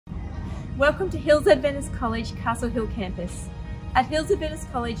Welcome to Hills Adventist College, Castle Hill campus. At Hills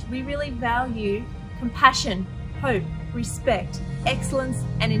Adventist College, we really value compassion, hope, respect, excellence,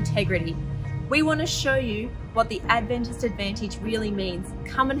 and integrity. We want to show you what the Adventist advantage really means.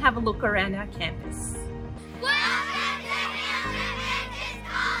 Come and have a look around our campus.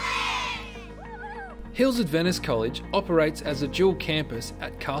 Hills Adventist College operates as a dual campus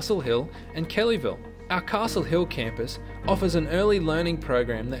at Castle Hill and Kellyville. Our Castle Hill campus offers an early learning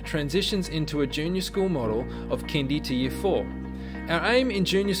program that transitions into a junior school model of kindy to year 4. Our aim in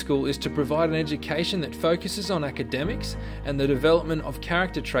junior school is to provide an education that focuses on academics and the development of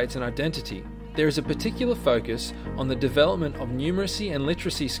character traits and identity. There is a particular focus on the development of numeracy and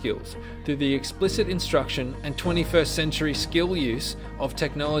literacy skills through the explicit instruction and 21st century skill use of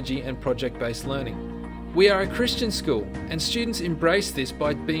technology and project-based learning. We are a Christian school, and students embrace this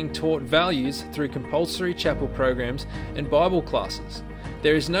by being taught values through compulsory chapel programs and Bible classes.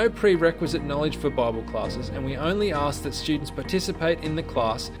 There is no prerequisite knowledge for Bible classes, and we only ask that students participate in the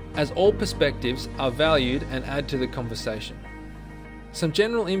class as all perspectives are valued and add to the conversation. Some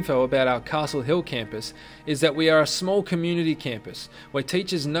general info about our Castle Hill campus is that we are a small community campus where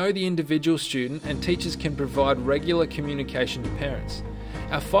teachers know the individual student and teachers can provide regular communication to parents.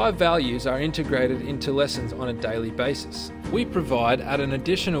 Our 5 values are integrated into lessons on a daily basis. We provide, at an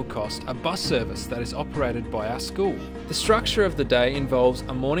additional cost, a bus service that is operated by our school. The structure of the day involves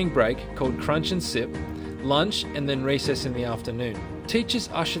a morning break called Crunch and Sip, lunch, and then recess in the afternoon. Teachers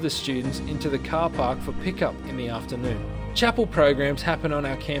usher the students into the car park for pickup in the afternoon. Chapel programs happen on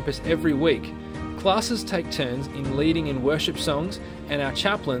our campus every week. Classes take turns in leading in worship songs, and our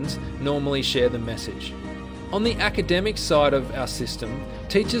chaplains normally share the message. On the academic side of our system,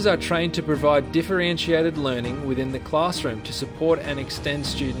 teachers are trained to provide differentiated learning within the classroom to support and extend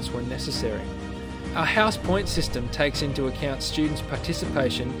students when necessary. Our house point system takes into account students'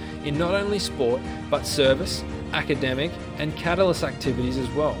 participation in not only sport, but service, academic, and catalyst activities as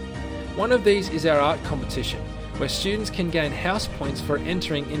well. One of these is our art competition, where students can gain house points for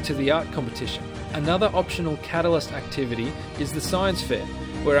entering into the art competition. Another optional catalyst activity is the science fair,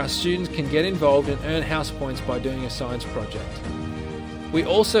 where our students can get involved and earn house points by doing a science project. We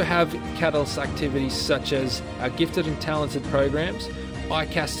also have catalyst activities such as our gifted and talented programs,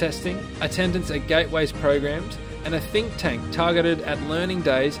 ICAS testing, attendance at Gateways programs, and a think tank targeted at learning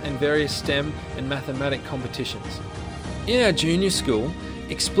days and various STEM and mathematic competitions. In our junior school,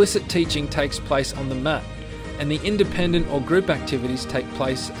 explicit teaching takes place on the mat, and the independent or group activities take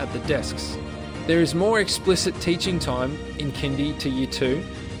place at the desks. There is more explicit teaching time in kindy to year 2,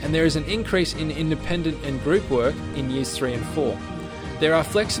 and there is an increase in independent and group work in years 3 and 4. There are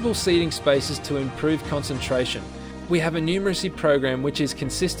flexible seating spaces to improve concentration. We have a numeracy program which is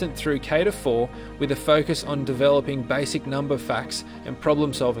consistent through K to 4 with a focus on developing basic number facts and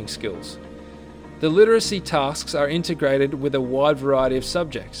problem-solving skills. The literacy tasks are integrated with a wide variety of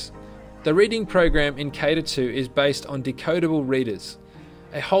subjects. The reading program in K to 2 is based on decodable readers.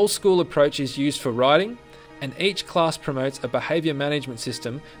 A whole school approach is used for writing, and each class promotes a behaviour management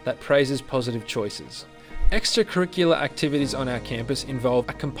system that praises positive choices. Extracurricular activities on our campus involve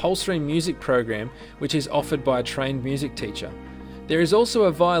a compulsory music program which is offered by a trained music teacher. There is also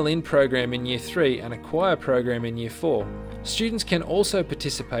a violin program in year 3 and a choir program in year 4. Students can also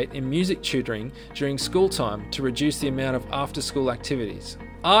participate in music tutoring during school time to reduce the amount of after-school activities.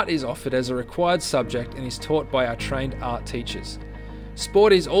 Art is offered as a required subject and is taught by our trained art teachers.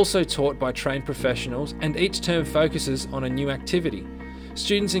 Sport is also taught by trained professionals, and each term focuses on a new activity.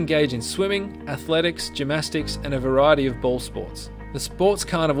 Students engage in swimming, athletics, gymnastics, and a variety of ball sports. The Sports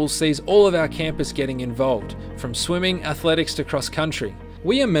Carnival sees all of our campus getting involved, from swimming, athletics to cross-country.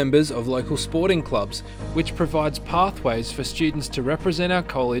 We are members of local sporting clubs, which provides pathways for students to represent our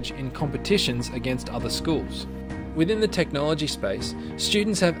college in competitions against other schools. Within the technology space,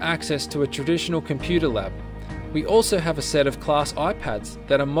 students have access to a traditional computer lab. We also have a set of class iPads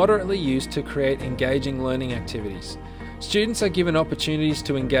that are moderately used to create engaging learning activities. Students are given opportunities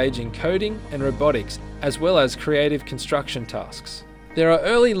to engage in coding and robotics, as well as creative construction tasks. There are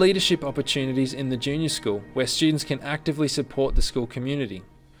early leadership opportunities in the junior school where students can actively support the school community.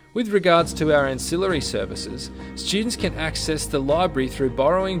 With regards to our ancillary services, students can access the library through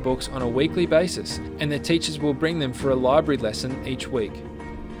borrowing books on a weekly basis, and their teachers will bring them for a library lesson each week.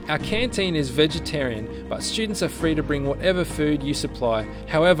 Our canteen is vegetarian, but students are free to bring whatever food you supply.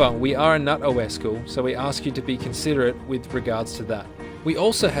 However, we are a nut-aware school, so we ask you to be considerate with regards to that. We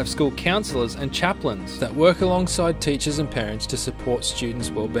also have school counsellors and chaplains that work alongside teachers and parents to support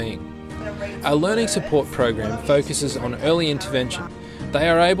students' well-being. Our learning support program focuses on early intervention. They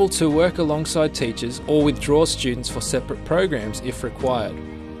are able to work alongside teachers or withdraw students for separate programs if required.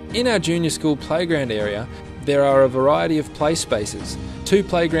 In our junior school playground area, there are a variety of play spaces, 2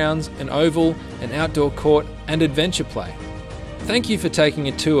 playgrounds, an oval, an outdoor court, and adventure play. Thank you for taking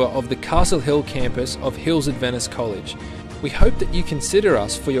a tour of the Castle Hill campus of Hills Adventist College. We hope that you consider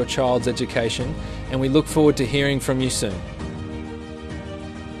us for your child's education, and we look forward to hearing from you soon.